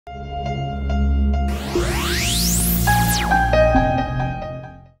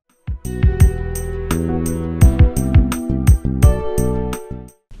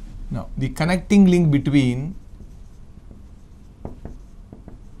the connecting link between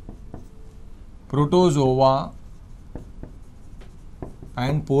protozoa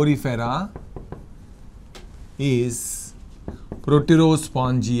and porifera is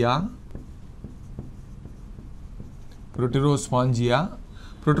Proterospongia.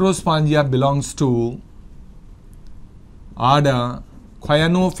 Proterospongia belongs to order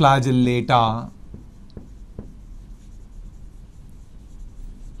Cyanoflagellata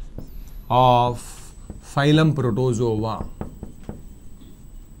of phylum Protozoa.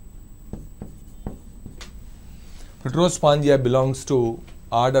 Proterospongia belongs to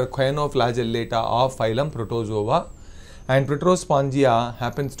order Cyanoflagellata of phylum Protozoa, and Proterospongia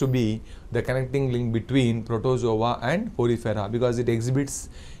happens to be the connecting link between Protozoa and Porifera because it exhibits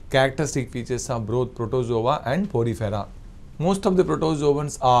characteristic features of both Protozoa and Porifera. Most of the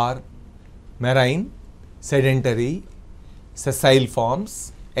protozoans are marine, sedentary, sessile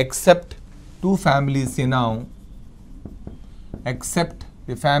forms, except two families now, except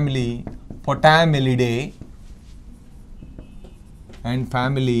the family Potamelidae and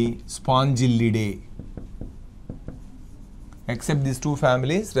family Spongillidae. Except these two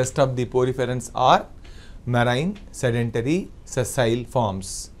families, rest of the poriferans are marine, sedentary, sessile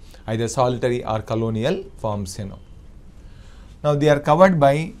forms, either solitary or colonial forms. Now they are covered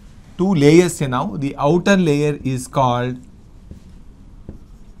by two layers. The outer layer is called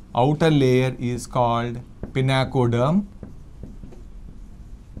pinacoderm.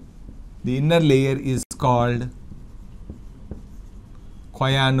 The inner layer is called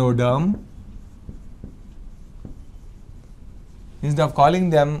cyanoderm. Instead of calling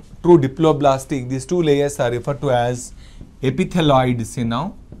them true diploblastic, these two layers are referred to as epitheloids.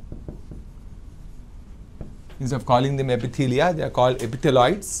 Instead of calling them epithelia, they are called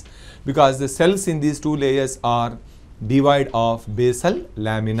epitheloids because the cells in these two layers are devoid of basal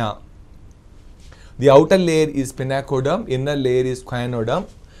lamina. The outer layer is pinacoderm, inner layer is cyanoderm.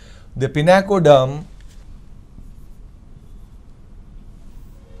 The pinacoderm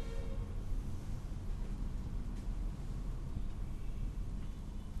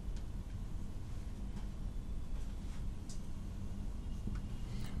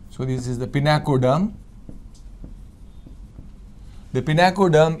so this is the pinacoderm. The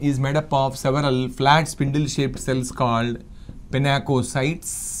pinacoderm is made up of several flat spindle shaped cells called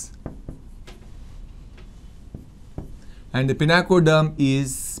pinacocytes, and the pinacoderm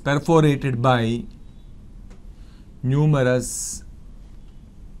is perforated by numerous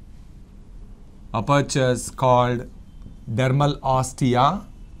apertures called dermal ostia.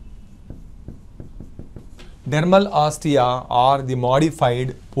 Dermal ostia are the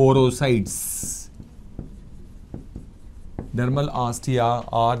modified porocytes. Dermal ostia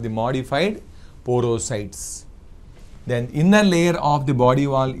are the modified porocytes. Then inner layer of the body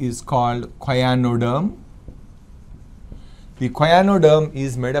wall is called cyanoderm. The cyanoderm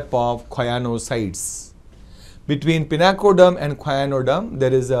is made up of cyanocytes. Between pinacoderm and cyanoderm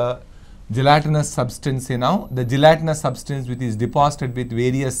there is a gelatinous substance. The gelatinous substance which is deposited with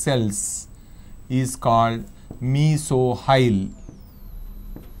various cells is called mesohyl.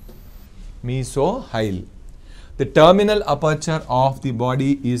 Mesohyl. The terminal aperture of the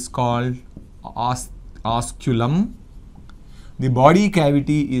body is called osculum. The body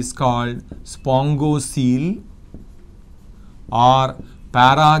cavity is called spongocele or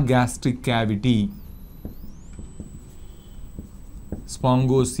paragastric cavity.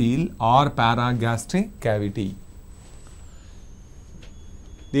 Spongocele or paragastric cavity.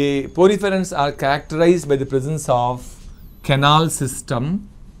 The poriferans are characterized by the presence of canal system,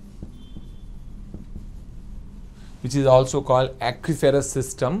 which is also called aquiferous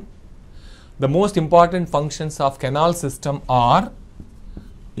system. The most important functions of canal system are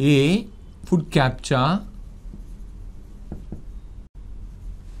A. Food capture,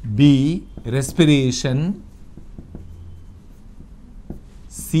 B. Respiration,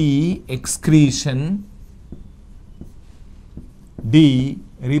 C. Excretion, D.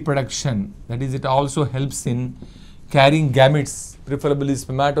 Reproduction. That is, it also helps in carrying gametes, preferably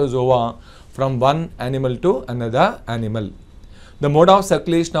spermatozoa, from one animal to another animal. The mode of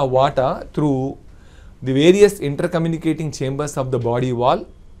circulation of water through the various intercommunicating chambers of the body wall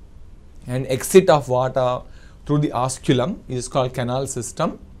and exit of water through the osculum is called canal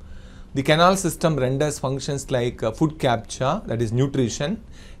system. The canal system renders functions like food capture, that is nutrition,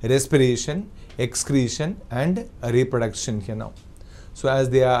 respiration, excretion and reproduction here now. So as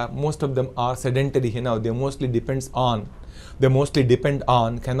they are, most of them are sedentary here now, they mostly depend on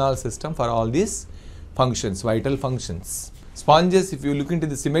canal system for all these functions, vital functions. Sponges, if you look into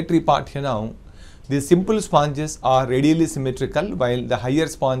the symmetry part here now, The simple sponges are radially symmetrical while the higher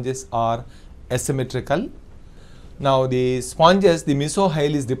sponges are asymmetrical. Now the sponges, the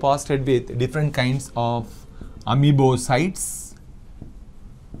mesohyl is deposited with different kinds of amoebocytes.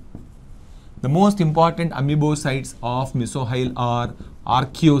 The most important amoebocytes of mesohyl are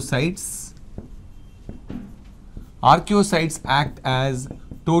archaeocytes. Archaeocytes act as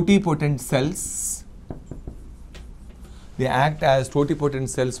totipotent cells. They act as totipotent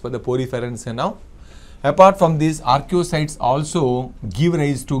cells for the poriferans now. Apart from these, archaeocytes also give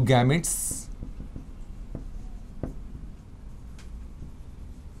rise to gametes,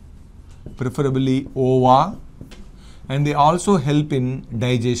 preferably ova, and they also help in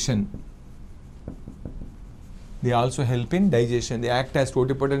digestion. They also help in digestion. They act as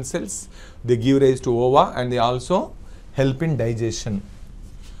totipotent cells, they give rise to ova, and they also help in digestion.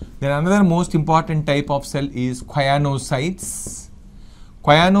 Then another most important type of cell is choanocytes.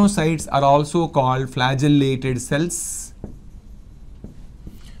 Choanocytes are also called flagellated cells.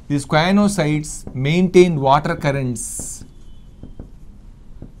 These choanocytes maintain water currents.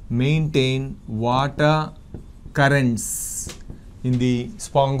 In the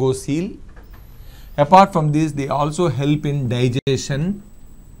spongocoel. Apart from this, they also help in digestion.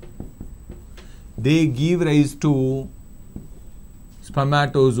 They give rise to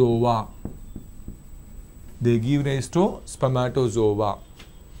spermatozoa.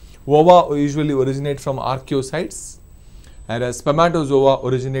 Ova usually originate from archaeocytes, whereas spermatozoa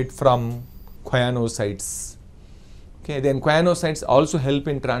originate from choanocytes. Okay, then choanocytes also help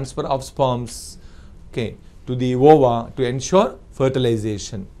in transfer of sperms, okay, to the ova to ensure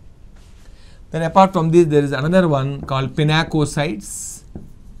fertilization. Then apart from this, there is another one called pinacocytes.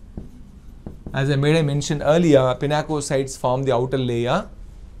 As I mentioned earlier, pinacocytes form the outer layer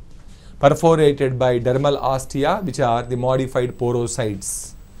perforated by dermal ostia, which are the modified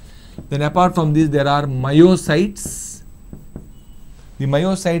porocytes. Then apart from this, there are myocytes. The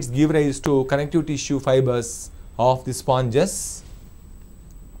myocytes give rise to connective tissue fibers of the sponges.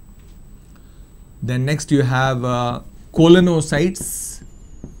 Then next you have colonocytes.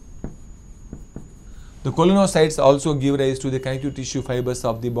 The colonocytes also give rise to the connective tissue fibers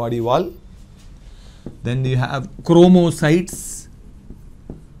of the body wall. Then you have chromocytes.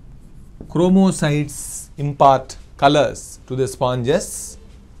 Chromocytes impart colors to the sponges.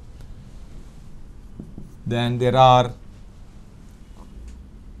 Then there are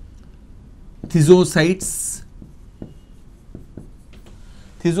thizocytes.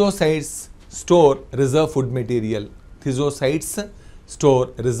 Thizocytes store reserve food material.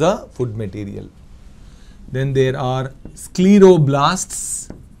 Then there are scleroblasts.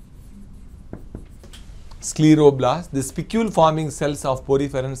 The spicule forming cells of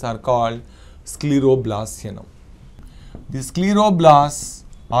poriferans are called scleroblasts. The scleroblasts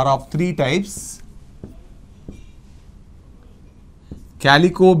are of three types: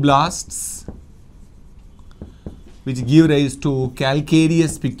 calicoblasts, which give rise to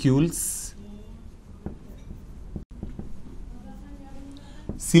calcareous spicules;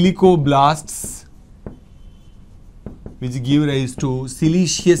 silicoblasts, which give rise to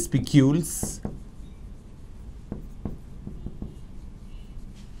siliceous spicules;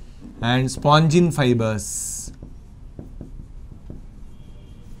 and spongin fibers.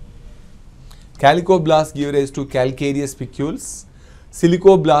 Calicoblasts give rise to calcareous spicules,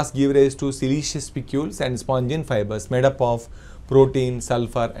 silicoblasts give rise to siliceous spicules, and spongin fibers made up of protein,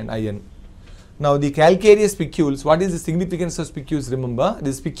 sulfur, and iron. Now the calcareous spicules, what is the significance of spicules? Remember,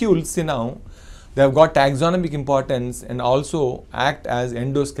 the spicules, they have got taxonomic importance and also act as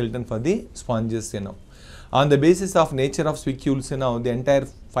endoskeleton for the sponges. On the basis of nature of spicules, the entire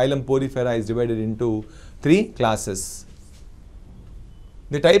phylum Porifera is divided into three classes.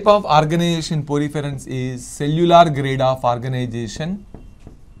 The type of organization poriferans is cellular grade of organization.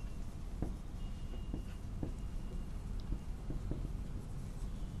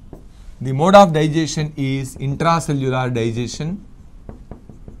 The mode of digestion is intracellular digestion.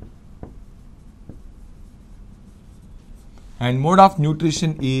 And mode of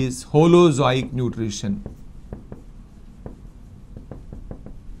nutrition is holozoic nutrition.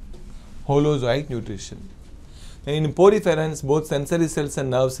 And in poriferans, both sensory cells and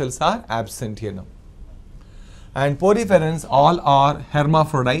nerve cells are absent here. And poriferans all are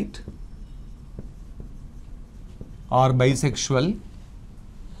hermaphrodite or bisexual.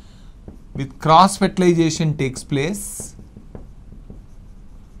 With cross fertilization takes place.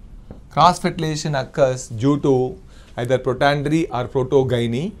 Cross fertilization occurs due to either protandry or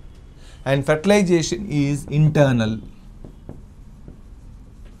protogyny, and fertilization is internal.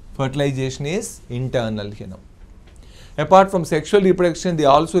 Apart from sexual reproduction, they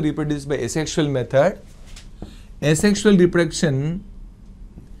also reproduce by asexual method. Asexual reproduction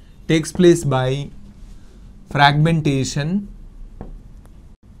takes place by fragmentation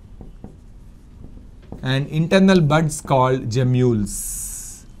and internal buds called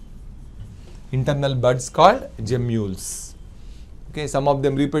gemmules. Internal buds called gemmules. Okay, some of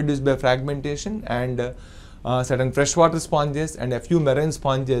them reproduce by fragmentation, and certain freshwater sponges and a few marine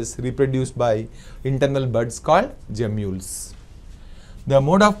sponges reproduce by internal buds called gemmules. The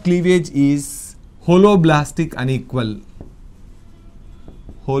mode of cleavage is holoblastic unequal.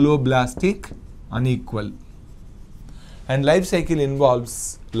 Holoblastic unequal. And life cycle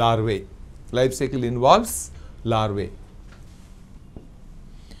involves larvae. Life cycle involves larvae.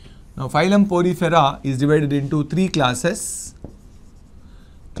 Now, phylum Porifera is divided into three classes.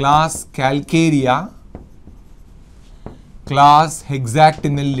 Class Calcarea, class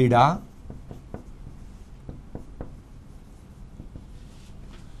Hexactinellida,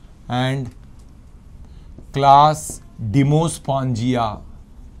 and class Demospongia.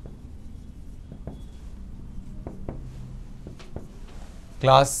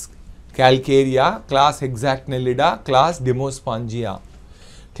 Class Calcarea, class Hexactinellida, class Demospongia.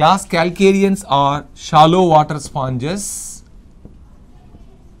 Class Calcareans are shallow water sponges.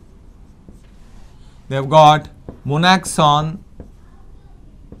 They have got monaxon,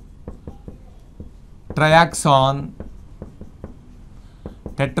 triaxon,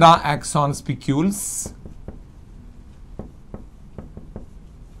 tetraaxon spicules.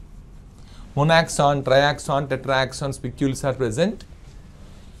 Monaxon, triaxon, tetraaxon spicules are present,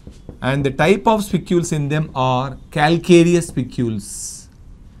 and the type of spicules in them are calcareous spicules.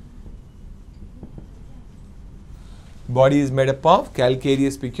 Body is made up of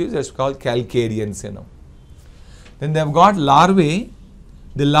calcareous spicules, that's called calcareans, you know. Then they have got larvae.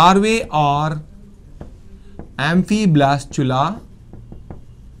 The larvae are amphiblastula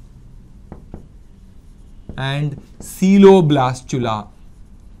and coeloblastula.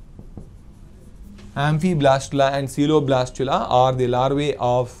 Amphiblastula and coeloblastula are the larvae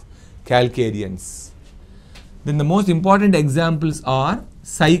of calcareans. Then the most important examples are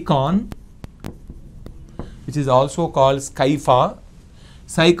cycon, which is also called scypha.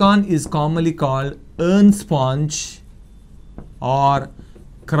 Cycon is commonly called urn sponge or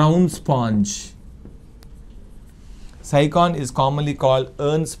crown sponge. Cycon is commonly called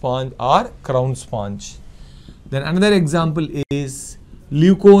urn sponge or crown sponge. Then another example is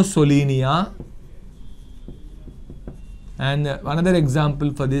Leucosolenia, and another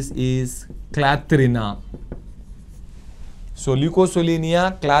example for this is Clathrina. So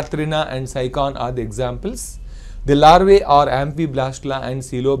Leucosolenia, Clathrina and cycon are the examples. The larvae are amphiblastula and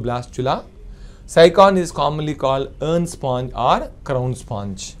coeloblastula. Cycon is commonly called urn sponge or crown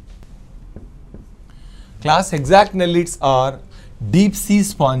sponge. Class Hexactinellids are deep sea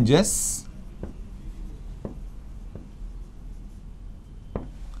sponges.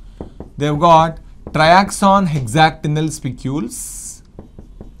 They have got triaxon hexactinal spicules,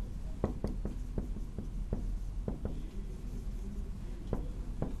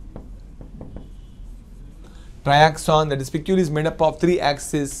 triaxon, that is spicule is made up of three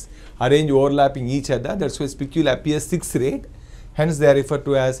axes arranged overlapping each other. That's why spicule appears 6-rayed. Hence they are referred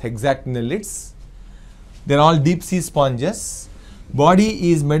to as hexactinellids. They are all deep sea sponges.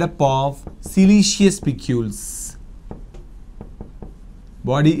 Body is made up of siliceous spicules.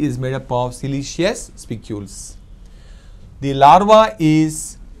 Body is made up of siliceous spicules. The larva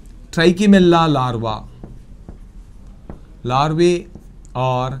is Trichimella larva. Larvae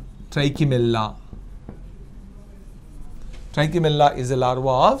are Trichimella. Trichimella is a larva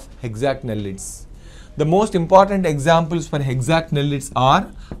of hexactinellids. The most important examples for hexactinellids are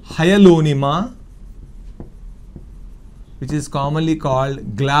Hyalonema, which is commonly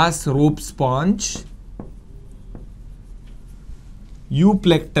called glass rope sponge,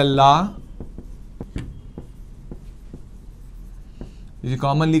 Euplectella, which is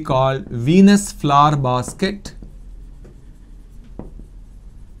commonly called Venus flower basket,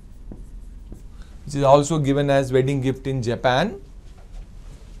 which is also given as wedding gift in Japan.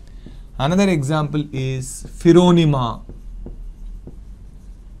 Another example is Pheronema,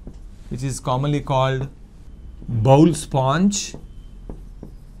 which is commonly called bowl sponge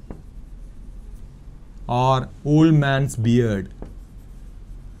or old man's beard.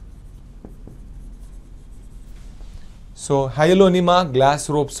 So Hyalonema, glass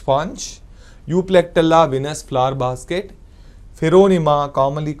rope sponge, Euplectella, Venus flower basket, Pheronema,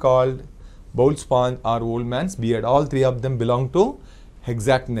 commonly called bowl sponge or old man's beard. All three of them belong to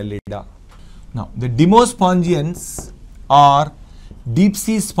Hexactinellida. Now the Demospongians are deep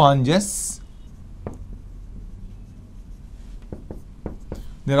sea sponges.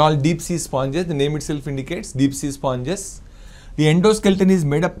 They are all deep sea sponges. The name itself indicates deep sea sponges. The endoskeleton is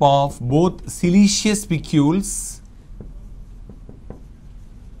made up of both siliceous spicules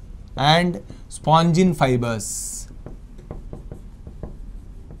and spongin fibers.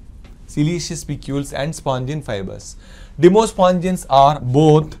 Siliceous spicules and spongin fibers. Demospongians are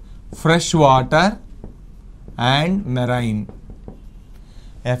both freshwater and marine.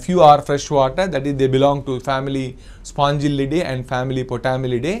 A few are freshwater, that is they belong to family Spongillidae and family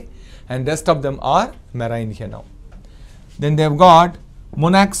Potamillidae, and rest of them are marine here now. Then they have got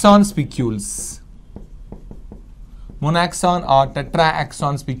monaxon spicules. Monaxon or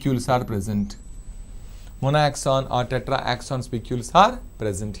tetraaxon spicules are present. Monaxon or tetraaxon spicules are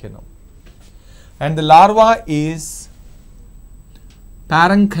present here now. And the larva is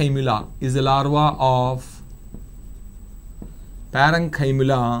parenchymula, is the larva of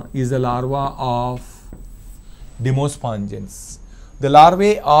demospongians. The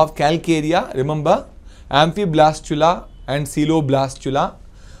larvae of Calcarea, remember, amphiblastula and coeloblastula.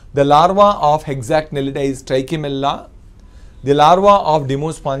 The larva of Hexactinellida is Trichimella. The larva of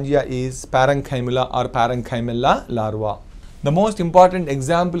Demospongia is parenchymula or parenchymella larva. The most important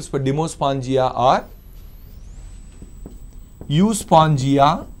examples for Demospongia are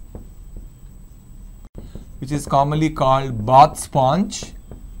Euspongia, which is commonly called bath sponge,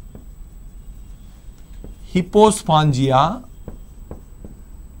 Hippospongia,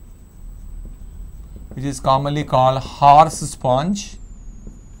 which is commonly called horse sponge,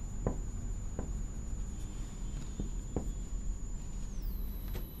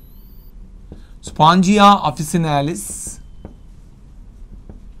 Spongia officinalis.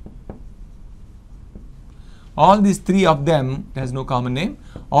 All these three of them, it has no common name,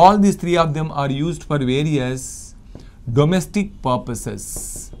 all these three of them are used for various domestic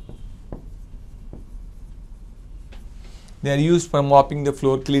purposes. They are used for mopping the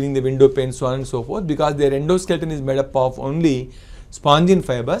floor, cleaning the window pane, so on and so forth, because their endoskeleton is made up of only spongin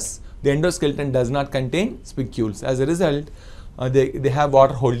fibers. The endoskeleton does not contain spicules. As a result, they have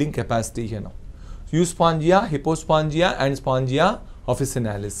water holding capacity here now. Euspongia, Hippospongia and Spongia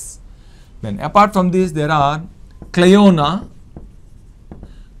officinalis. Then apart from this, there are Cliona,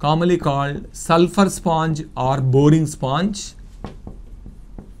 commonly called sulfur sponge or boring sponge.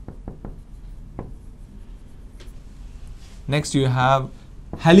 Next you have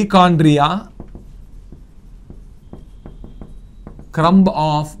Helicondria, crumb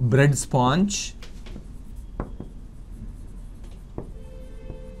of bread sponge.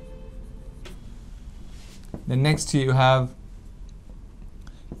 Then next you have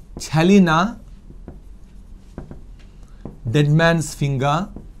Chalina, dead man's finger.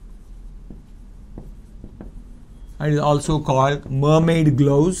 It is also called mermaid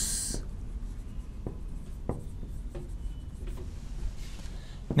gloves.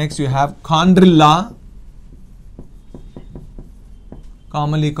 Next you have Chondrilla,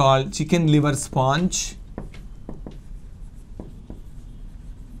 commonly called chicken liver sponge.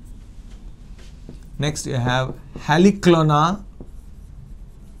 Next you have Haliclona,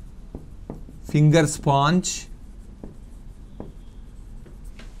 finger sponge.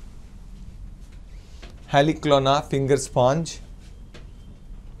 Haliclona, finger sponge.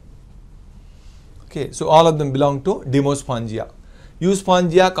 Okay, so all of them belong to Demospongia.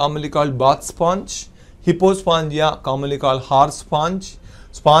 Euspongia, commonly called bath sponge. Hippospongia, commonly called horse sponge.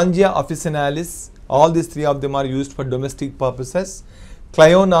 Spongia officinalis, all these three of them are used for domestic purposes.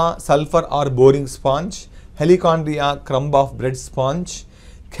 Cliona, sulfur or boring sponge. Helicondria, crumb of bread sponge.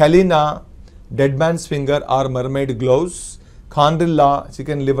 Chalina, dead man's finger or mermaid gloves. Chondrilla,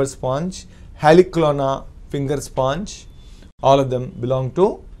 chicken liver sponge. Haliclona, finger sponge. All of them belong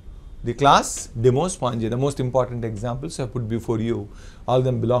to the class Demospongia. The most important examples I put before you. All of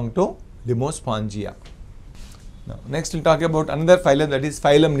them belong to Demospongia. Now, next we'll talk about another phylum, that is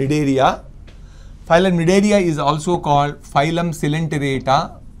phylum Cnidaria. Phylum Cnidaria is also called phylum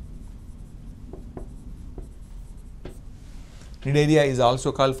Coelenterata. Cnidaria is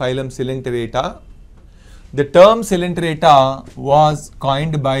also called phylum Coelenterata. The term Coelenterata was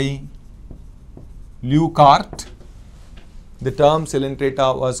coined by Leucart. The term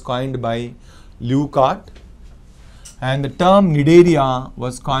Coelenterata was coined by Leucart, and the term Cnidaria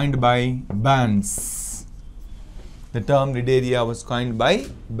was coined by Banks. The term Cnidaria was coined by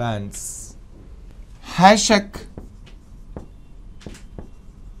Banks. Hashak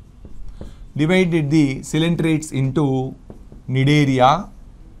divided the coelenterates into Cnidaria,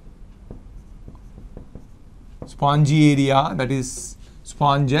 Spongiaria, that is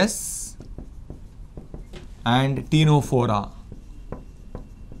sponges, and Ctenophora.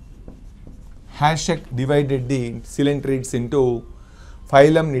 Hashak divided the coelenterates into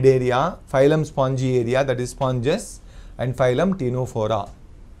phylum Cnidaria, phylum Spongiaria, that is sponges, and phylum Ctenophora.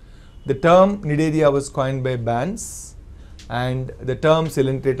 The term Cnidaria was coined by Banks and the term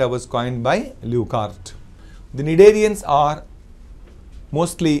Coelenterata was coined by Leuckart. The Cnidarians are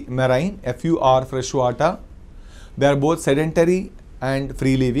mostly marine, a few are freshwater. They are both sedentary and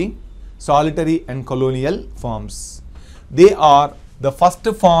free living, solitary and colonial forms. They are the first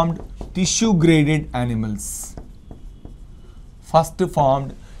formed tissue graded animals. First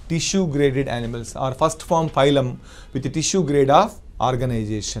formed tissue graded animals, or first formed phylum with a tissue grade of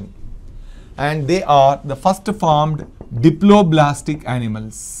organization. And they are the first formed diploblastic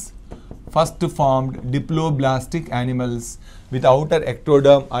animals. First formed diploblastic animals with outer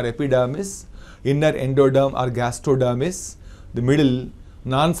ectoderm or epidermis, inner endoderm or gastrodermis, the middle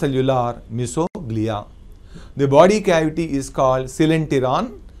non-cellular mesoglia. The body cavity is called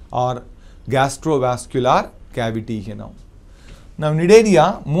coelenteron or gastrovascular cavity. Now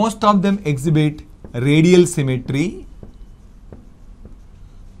Cnidaria, most of them exhibit radial symmetry.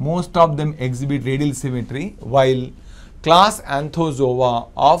 Most of them exhibit radial symmetry, while class Anthozoa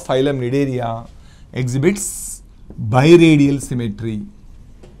of phylum Cnidaria exhibits biradial symmetry.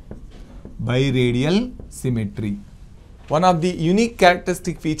 Biradial symmetry. One of the unique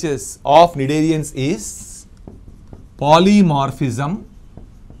characteristic features of Cnidarians is polymorphism.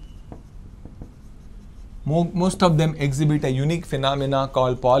 Most of them exhibit a unique phenomena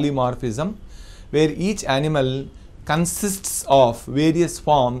called polymorphism, where each animal consists of various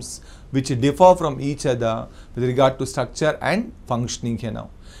forms which differ from each other with regard to structure and functioning,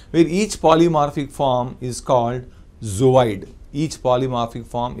 where each polymorphic form is called zooid. Each polymorphic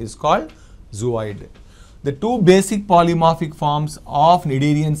form is called zooid. The two basic polymorphic forms of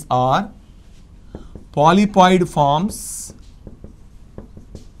Cnidarians are polypoid forms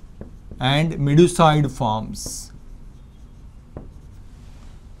and medusoid forms.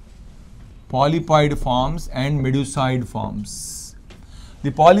 Polypoid forms and medusoid forms.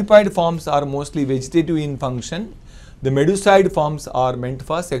 The polypoid forms are mostly vegetative in function. The medusoid forms are meant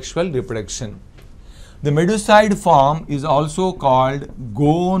for sexual reproduction. The medusoid form is also called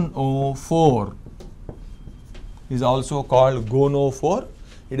gonophore. Is also called gonophore.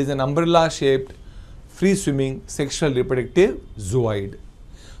 It is an umbrella shaped free swimming sexual reproductive zooid.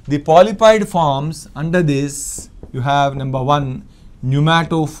 The polypoid forms, under this you have number 1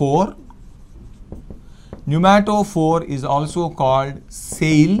 pneumatophore. Pneumatophore is also called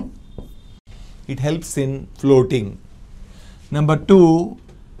sail. It helps in floating. Number 2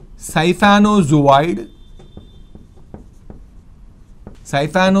 siphanozooid.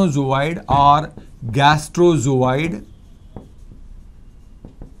 Siphanozooid or gastrozooid,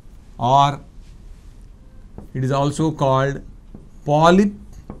 or it is also called polyp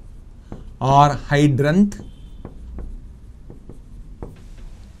or hydrant.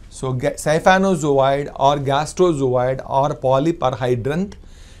 So siphanozooid or gastrozooid or polyp or hydrant,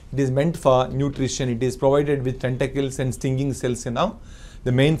 it is meant for nutrition. It is provided with tentacles and stinging cells.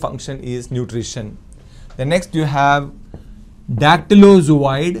 The main function is nutrition. The next you have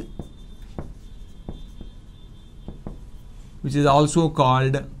dactylozooid, which is also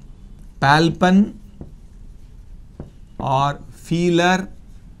called palpin or feeler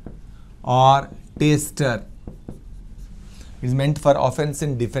or taster. It is meant for offense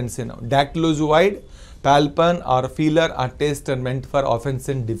and defense. Dactylozooid, palpin or feeler or taster meant for offense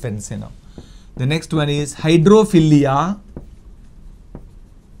and defense. The next one is hydrophilia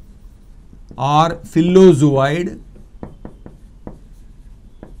or phylozooid.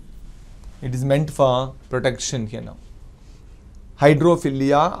 It is meant for protection.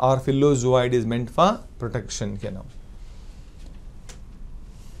 Hydrophilia or phylozooid is meant for protection.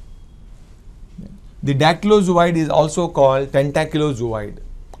 The dactylozooid is also called tentaclozooid.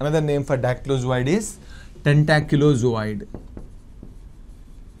 Another name for dactylozooid is tentaclozooid.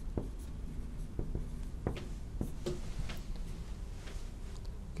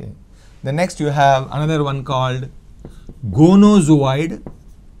 Okay. The next you have another one called gonozooid.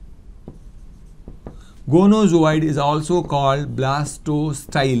 Gonozooid is also called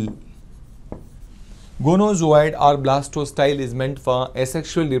blastostyle. Gonozooid or blastostyle is meant for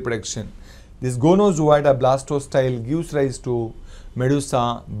asexual reproduction. This gonozooid or blastostyle gives rise to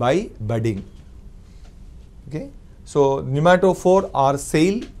medusa by budding. Okay. So pneumatophore or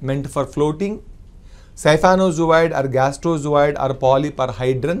sail meant for floating. Siphanozooid or gastrozooid or polyp or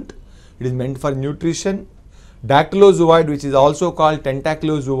hydrant, it is meant for nutrition. Dactylozooid, which is also called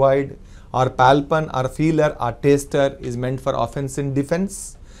tentaclozooid or palpin or feeler or taster, is meant for offense and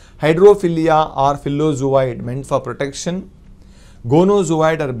defense. Hydrophilia or phylozooid meant for protection.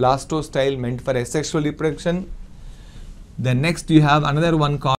 Gonozooid or blastostyle meant for asexual reproduction. Then next you have another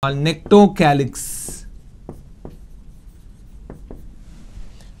one called nectocalyx.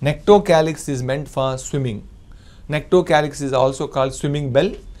 Nectocalyx is meant for swimming. Nectocalyx is also called swimming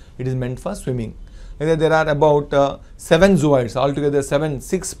bell. It is meant for swimming. There are about 7 zooids, altogether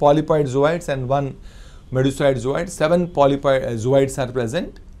 6 polypoid zooids and 1 medusoid zooid. 7 polypoid zooids are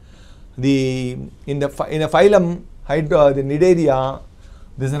present. In a phylum the Cnidaria,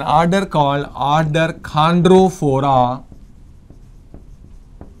 there is an order called order Chondrophora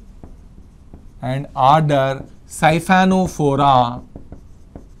and order Siphonophora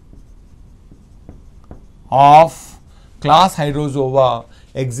of class Hydrozoa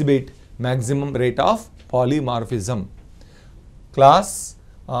exhibit maximum rate of polymorphism. Class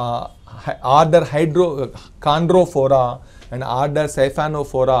order Chondrophora and order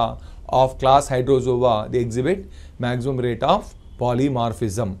Siphonophora of class Hydrozoa, they exhibit maximum rate of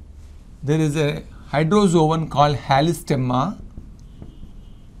polymorphism. There is a hydrozoan called Halystemma.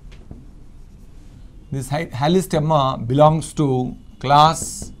 This Halystemma belongs to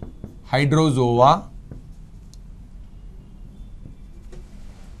class Hydrozoa.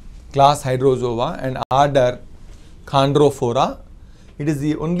 And order Chondrophora. It is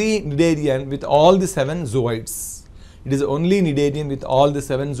the only cnidarian with all the 7 zooids. It is the only cnidarian with all the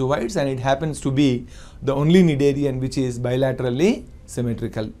 7 zooids, and it happens to be the only cnidarian which is bilaterally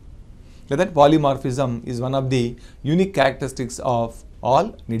symmetrical. So that polymorphism is one of the unique characteristics of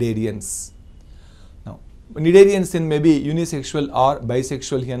all cnidarians. Now, cnidarians may be unisexual or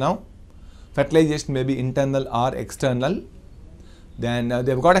bisexual here now. Fertilization may be internal or external. Then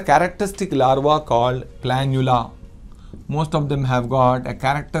they have got a characteristic larva called planula. Most of them have got a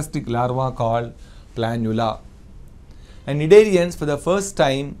characteristic larva called planula. And cnidarians, for the first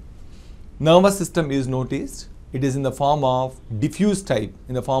time, nervous system is noticed. It is in the form of diffuse type,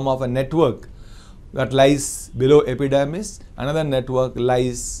 in the form of a network that lies below epidermis. Another network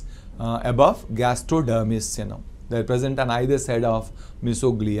lies above gastrodermis. They are present on either side of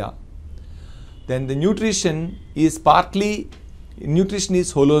mesoglia. Then the nutrition is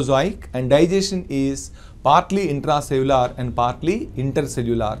holozoic, and digestion is partly intracellular and partly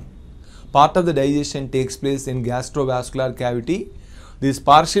intercellular. Part of the digestion takes place in gastrovascular cavity. These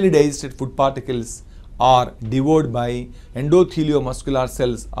partially digested food particles are devoured by endothelial-muscular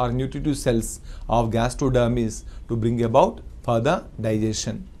cells or nutritive cells of gastrodermis to bring about further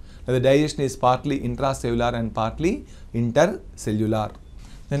digestion. Now, the digestion is partly intracellular and partly intercellular.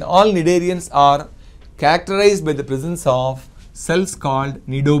 Then all cnidarians are characterized by the presence of cells called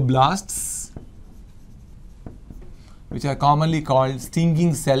cnidoblasts, which are commonly called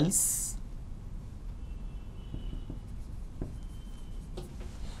stinging cells.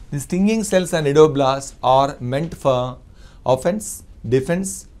 The stinging cells and cnidoblasts are meant for offense,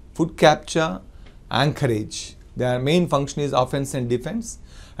 defense, food capture, anchorage. Their main function is offense and defense.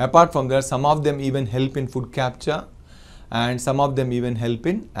 Apart from that, some of them even help in food capture and some of them even help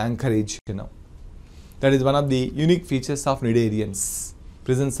in anchorage. That is one of the unique features of cnidarians.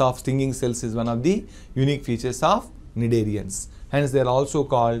 Presence of stinging cells is one of the unique features of cnidarians. Hence, they are also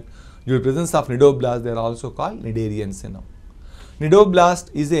called, due to presence of cnidoblasts, they are also called cnidarians. Cnidoblast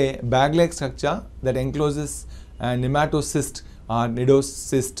is a bag-like structure that encloses a nematocyst or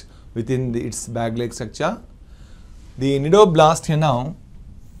cnidocyst within its bag-like structure. The cnidoblast here now,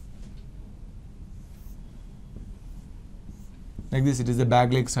 like this, it is a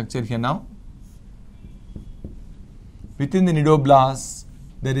bag-like structure here now. Within the cnidoblast,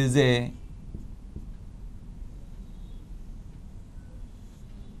 there is a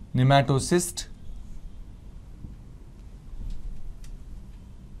nematocyst.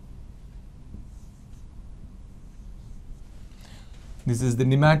 This is the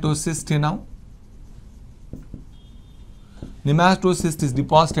nematocyst here now. Nematocyst is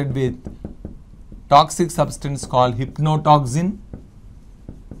deposited with toxic substance called hypnotoxin.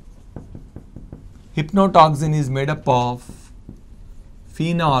 Hypnotoxin is made up of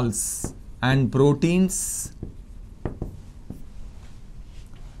phenols and proteins,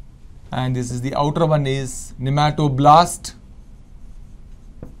 and this is the outer one is nematoblast.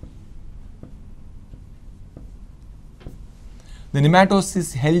 The nematocyst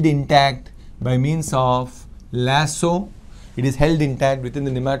is held intact by means of lasso. It is held intact within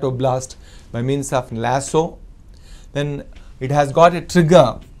the nematoblast by means of lasso. Then it has got a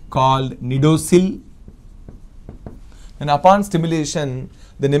trigger called cnidocil. And upon stimulation,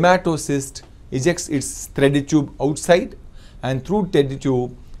 the nematocyst ejects its threaded tube outside, and through threaded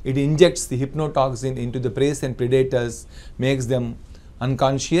tube, it injects the hypnotoxin into the prey and predators, makes them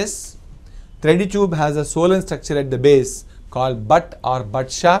unconscious. Threaded tube has a swollen structure at the base called butt or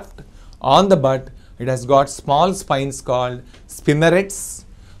butt shaft. On the butt, it has got small spines called spinnerets.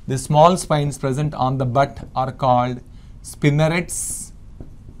 The small spines present on the butt are called spinnerets.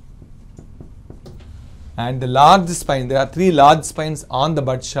 And the large spine, there are 3 large spines on the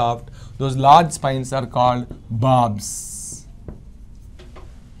butt shaft. Those large spines are called barbs.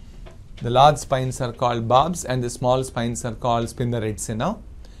 The large spines are called barbs and the small spines are called spinnerets,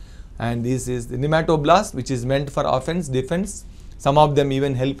 And this is the nematoblast, which is meant for offense, defense. Some of them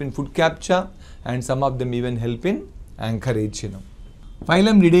even help in food capture and some of them even help in anchorage,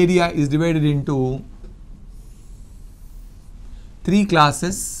 Phylum Lidaria is divided into 3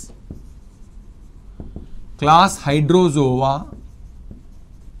 classes. Class Hydrozoa,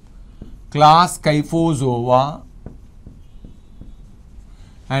 class Kyphozoa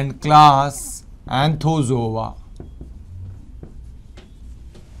and class Anthozoa.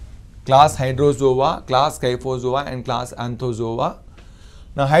 Class Hydrozoa, class Kyphozoa and class Anthozoa.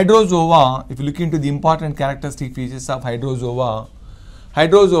 Now Hydrozoa, if you look into the important characteristic features of Hydrozoa,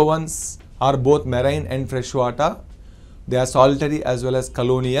 Hydrozoans are both marine and freshwater. They are solitary as well as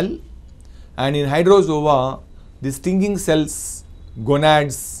colonial. And in Hydrozoa, the stinging cells,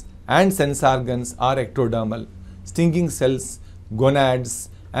 gonads and sense organs are ectodermal. Stinging cells, gonads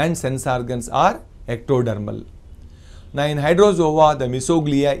and sense organs are ectodermal. Now in Hydrozoa, the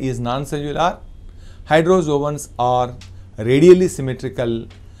mesoglia is non-cellular. Hydrozoans are radially symmetrical.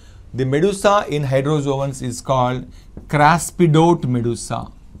 The medusa in Hydrozoans is called craspidote medusa.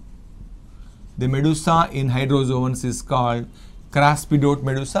 The medusa in Hydrozoans is called craspidote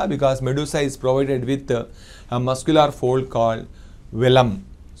medusa because medusa is provided with a muscular fold called velum.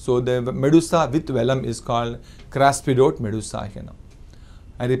 So the medusa with velum is called craspidote medusa.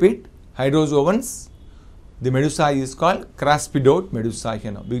 I repeat, Hydrozoans, the medusa is called craspidote medusa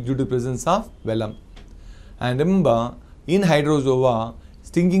due to presence of velum. And remember, in Hydrozoa,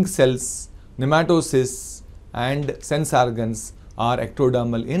 stinging cells, nematocysts and sense organs are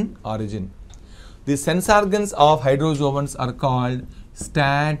ectodermal in origin. The sense organs of Hydrozoans are called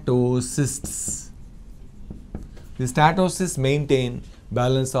statocysts. The statocysts maintain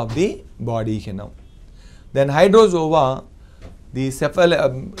balance of the body. Then Hydrozoa, the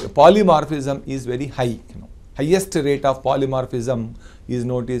polymorphism is very high. Highest rate of polymorphism is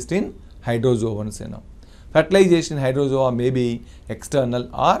noticed in Hydrozoans. Fertilization in Hydrozoa may be external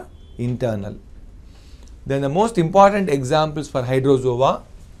or internal. Then the most important examples for Hydrozoa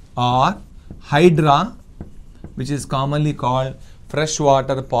are Hydra, which is commonly called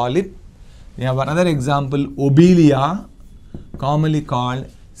freshwater polyp. We have another example, Obelia, commonly called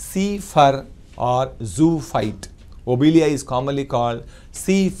sea fur or zoophyte. Obelia is commonly called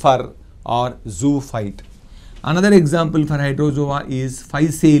sea fur or zoophyte. Another example for Hydrozoa is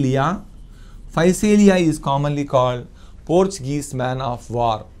Physalia. Physalia is commonly called Portuguese man of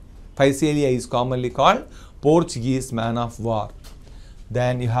war. Physalia is commonly called Portuguese man of war.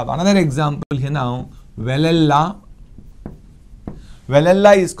 Then you have another example here now, Velella.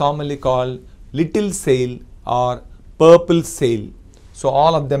 Velella is commonly called little sail or purple sail. So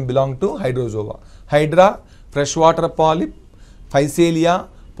all of them belong to Hydrozoa. Hydra, freshwater polyp. Physalia,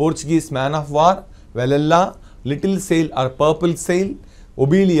 Portuguese man of war. Velella, little sail or purple sail.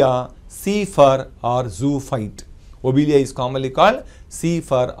 Obelia, sea fur or zoophyte. Obelia is commonly called sea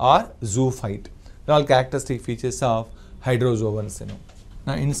fur or zoophyte. These are all characteristic features of Hydrozoans.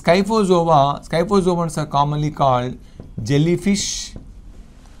 Now in Scyphozoa, Scyphozoans are commonly called jellyfish.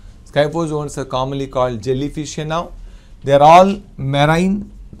 Scyphozoans are commonly called jellyfish now. They are all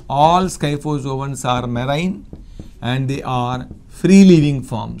marine. All Scyphozoans are marine and they are free living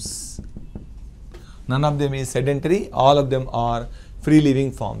forms. None of them is sedentary. All of them are free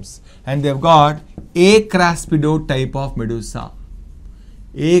living forms. And they have got acraspidote type of medusa.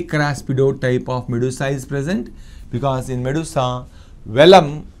 Acraspidote type of medusa is present because in medusa,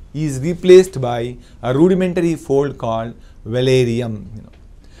 velum is replaced by a rudimentary fold called velarium.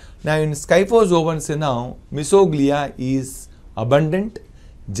 Now in Scyphozoans now, mesoglia is abundant,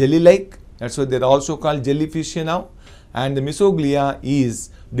 jelly-like. That's why they are also called jellyfish now. And the mesoglia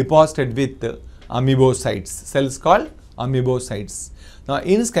is deposited with amoebocytes, cells called amoebocytes. Now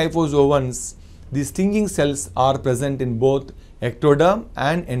in Scyphozoans, the stinging cells are present in both ectoderm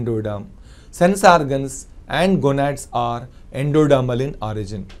and endoderm. Sense organs and gonads are endodermal in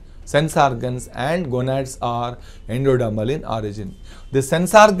origin. Sense organs and gonads are endodermal in origin. The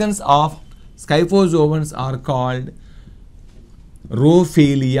sense organs of Scyphozoans are called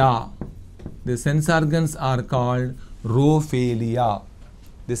rhophalia. The sense organs are called rhophalia.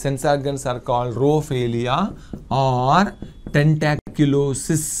 The sense organs are called rhophalia or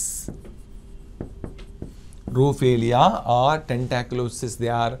tentaculosis. Rhoophalia or tentaculosis, they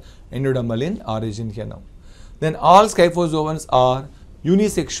are endodermal in origin here now. Then all scyphozoans are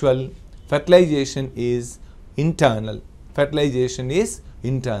unisexual. Fertilization is internal. Fertilization is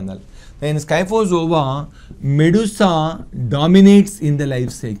internal. Then Scyphozoa, medusa dominates in the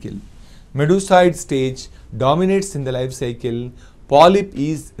life cycle. Medusoid stage dominates in the life cycle. Polyp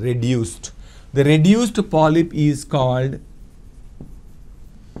is reduced. The reduced polyp is called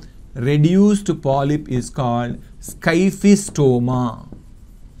scyphistoma.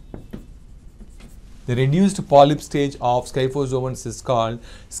 The reduced polyp stage of Scyphozoans is called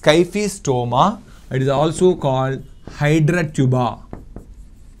scyphistoma. It is also called hydrotuba.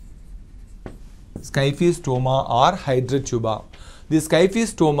 Scyphistoma or hydrotuba. The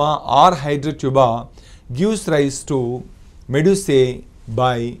scyphistoma or hydrotuba gives rise to medusae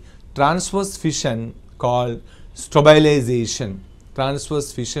by transverse fission called strobilization.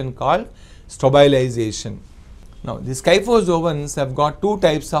 Transverse fission called strobilization. Now, the Scyphozoans have got two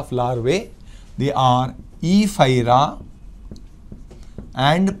types of larvae. They are Ephyra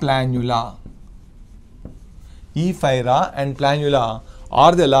and Planula. Ephyra and Planula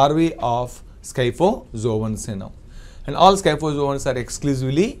are the larvae of Scyphozoans here now. And all Scyphozoans are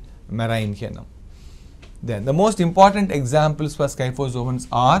exclusively marine here now. Then the most important examples for Scyphozoans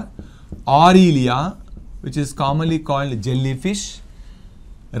are Aurelia, which is commonly called jellyfish,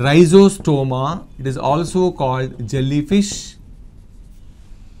 Rhizostoma, it is also called jellyfish.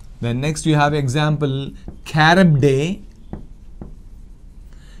 Then next you have example Carabdae.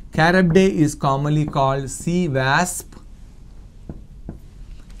 Carabdae is commonly called sea wasp.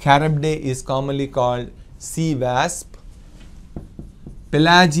 Carabdae is commonly called sea wasp.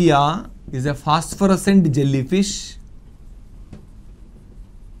 Pelagia is a phosphorescent jellyfish.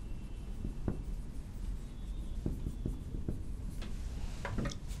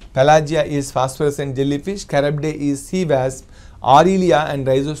 Pelagia is phosphorescent jellyfish. Carabdae is sea wasp. Aurelia and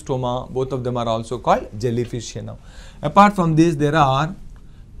Rhizostoma, both of them are also called jellyfish here now. Apart from this, there are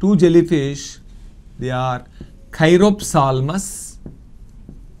two jellyfish. They are Chiropsalmus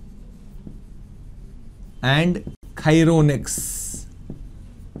and Chironex.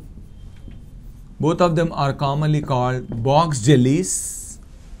 Both of them are commonly called box jellies.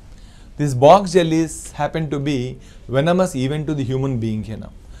 These box jellies happen to be venomous even to the human being here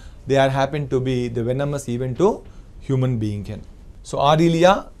now. They are happen to be the venomous even to human being here. So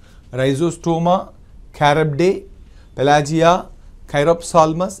Aurelia, Rhizostoma, Carabdae, Pelagia,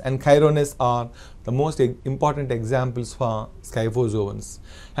 Chiropsalmus and Chironex are the most important examples for Scyphozoans.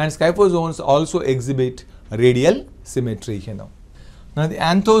 And Scyphozoans also exhibit radial symmetry here now. Now the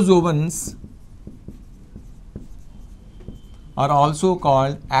Anthozoans are also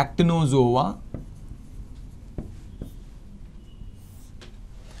called Actinozoa.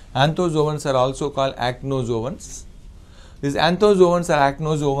 Anthozoans are also called actinozoans. These anthozoans or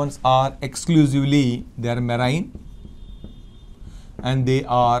actinozoans are exclusively, they are marine and they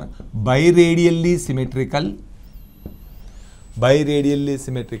are biradially symmetrical. Biradially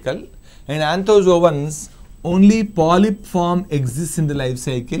symmetrical. And anthozoans, only polyp form exists in the life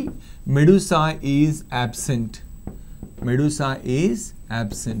cycle. Medusa is absent. Medusa is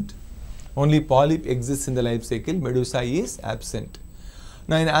absent. Only polyp exists in the life cycle. Medusa is absent.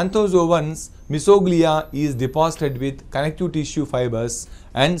 Now in anthozoans, mesoglea is deposited with connective tissue fibers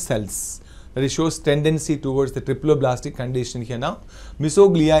and cells. That shows tendency towards the triploblastic condition here now.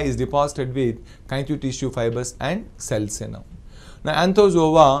 Mesoglea is deposited with connective tissue fibers and cells here now. Now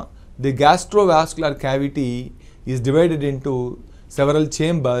anthozoa, the gastrovascular cavity is divided into several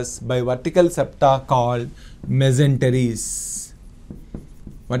chambers by vertical septa called mesenteries.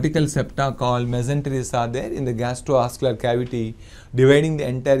 Vertical septa called mesenteries are there in the gastrovascular cavity, dividing the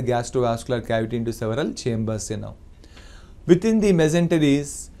entire gastrovascular cavity into several chambers here now. Within the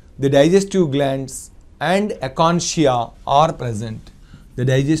mesenteries, the digestive glands and acanthae are present. The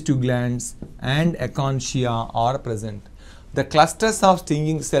digestive glands and acanthae are present. The clusters of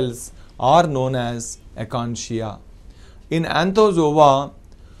stinging cells are known as acanthae. In Anthozoa,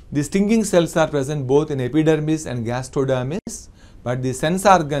 the stinging cells are present both in epidermis and gastrodermis, but the sense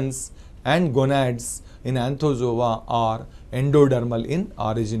organs and gonads in Anthozoa are endodermal in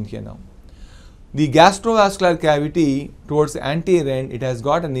origin here now. The gastrovascular cavity towards the anterior end, it has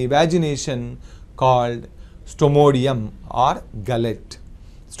got an evagination called stomodium or gullet.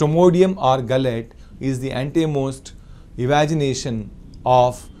 Stomodium or gullet is the antemost evagination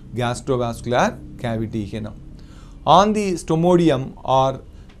of gastrovascular cavity here now. On the stomodium or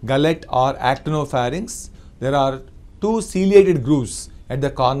gullet or actinopharynx, there are two ciliated grooves at the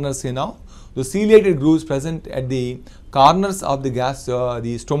corners here now. The ciliated grooves present at the corners of the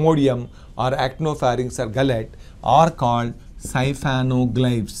stomodium or actinopharynx or gullet are called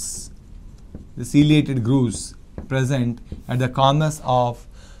siphanoglyphs. The ciliated grooves present at the corners of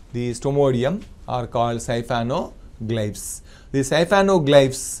the stomodium are called siphanoglyphs. The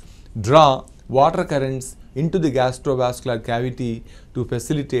siphanoglyphs draw water currents into the gastrovascular cavity to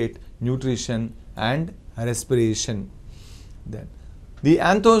facilitate nutrition and respiration. Then the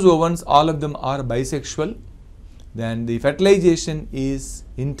anthozoans, all of them are bisexual. Then the fertilization is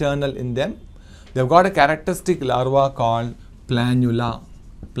internal in them. They've got a characteristic larva called planula.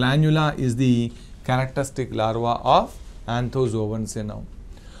 Planula is the characteristic larva of anthozoans.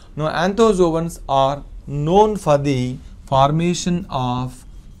 Now anthozoans are known for the formation of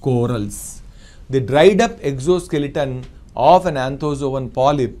corals. The dried up exoskeleton of an anthozoan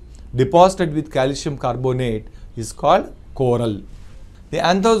polyp deposited with calcium carbonate is called coral. The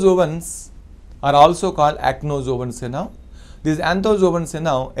anthozoans are also called actinozoans. Now these anthozoans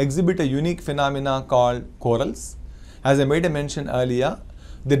now exhibit a unique phenomena called corals. As I made a mention earlier,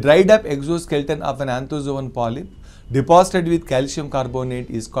 the dried up exoskeleton of an anthozoan polyp deposited with calcium carbonate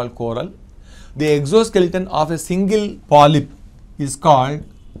is called coral. The exoskeleton of a single polyp is called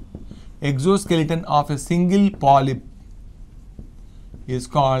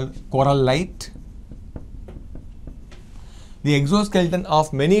corallite. The exoskeleton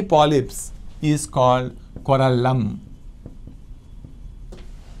of many polyps is called corallum.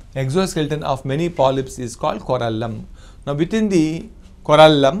 Exoskeleton of many polyps is called corallum. Now within the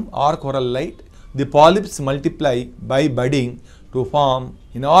corallum or corallite, the polyps multiply by budding to form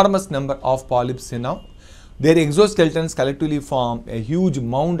enormous number of polyps. Now their exoskeletons collectively form a huge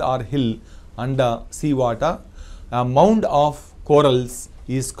mound or hill under seawater. A mound of corals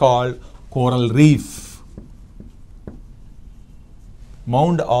is called coral reef.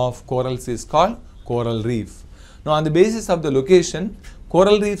 Mound of corals is called coral reef. Now on the basis of the location,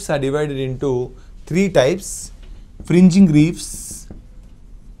 coral reefs are divided into three types: fringing reefs.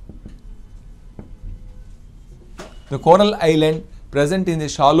 The coral island present in the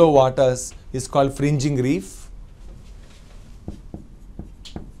shallow waters is called fringing reef.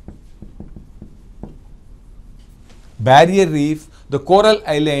 Barrier reef, the coral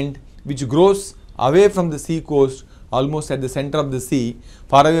island which grows away from the sea coast, almost at the center of the sea,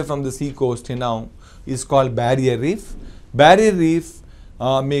 far away from the sea coast now, is called barrier reef. Barrier reef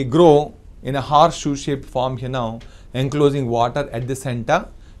may grow in a horseshoe shaped form enclosing water at the center.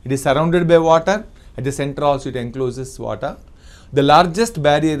 It is surrounded by water. At the center also it encloses water. The largest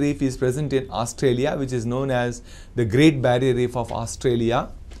barrier reef is present in Australia, which is known as the Great Barrier Reef of Australia.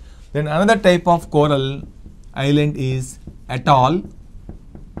 Then another type of coral island is atoll.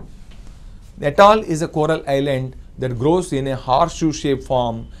 The atoll is a coral island that grows in a horseshoe shaped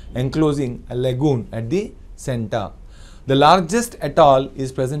form enclosing a lagoon at the center. The largest atoll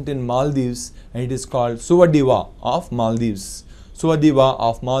is present in Maldives and it is called Suvadiva of Maldives. Suvadiva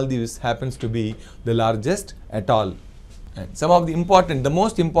of Maldives happens to be the largest atoll. And some of the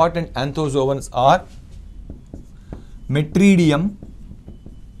most important anthozoans are Metridium,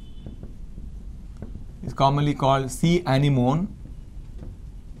 is commonly called sea anemone.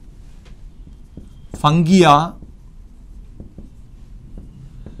 Fungia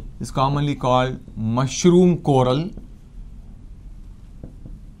is commonly called mushroom coral.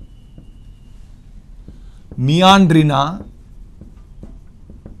 Meandrina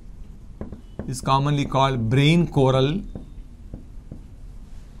is commonly called brain coral.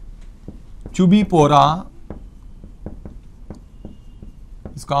 Chubipora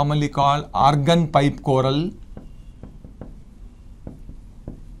is commonly called organ pipe coral.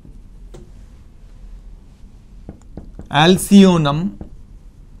 Alcyonum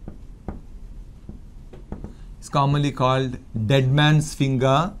is commonly called dead man's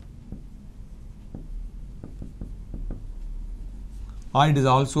finger, or it is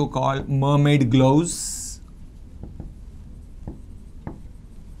also called mermaid gloves.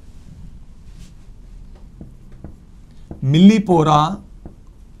 Millipora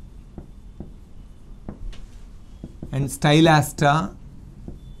and Stylaster,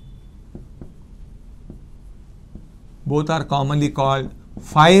 both are commonly called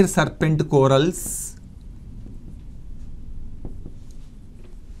fire serpent corals.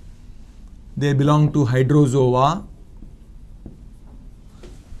 They belong to Hydrozoa.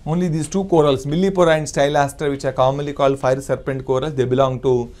 Only these two corals, Millipora and Stylaster, which are commonly called fire serpent corals, they belong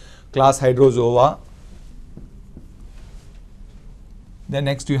to class Hydrozoa. Then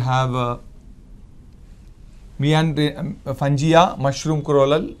next you have Fungia, mushroom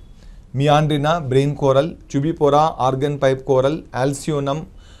coral, Meandrina, brain coral, Chubipora, organ pipe coral, Alcyonum,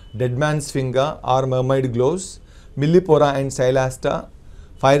 dead man's finger or mermaid gloves, Millipora and Stylaster,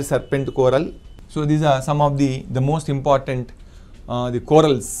 fire serpent coral. So these are some of the most important the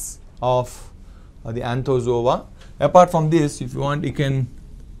corals of the Anthozoa. Apart from this, if you want, you can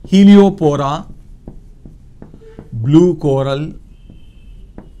Heliopora, blue coral,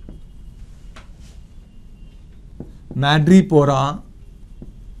 Madrepora,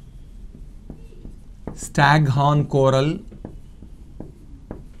 staghorn coral,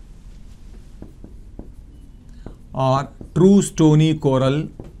 or true stony coral,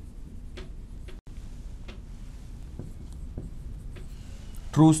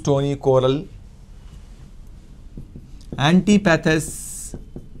 Antipathes,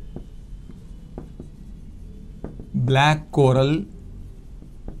 black coral,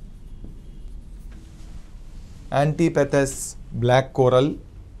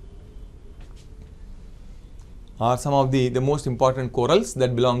 are some of the most important corals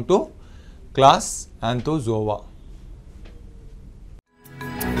that belong to class Anthozoa.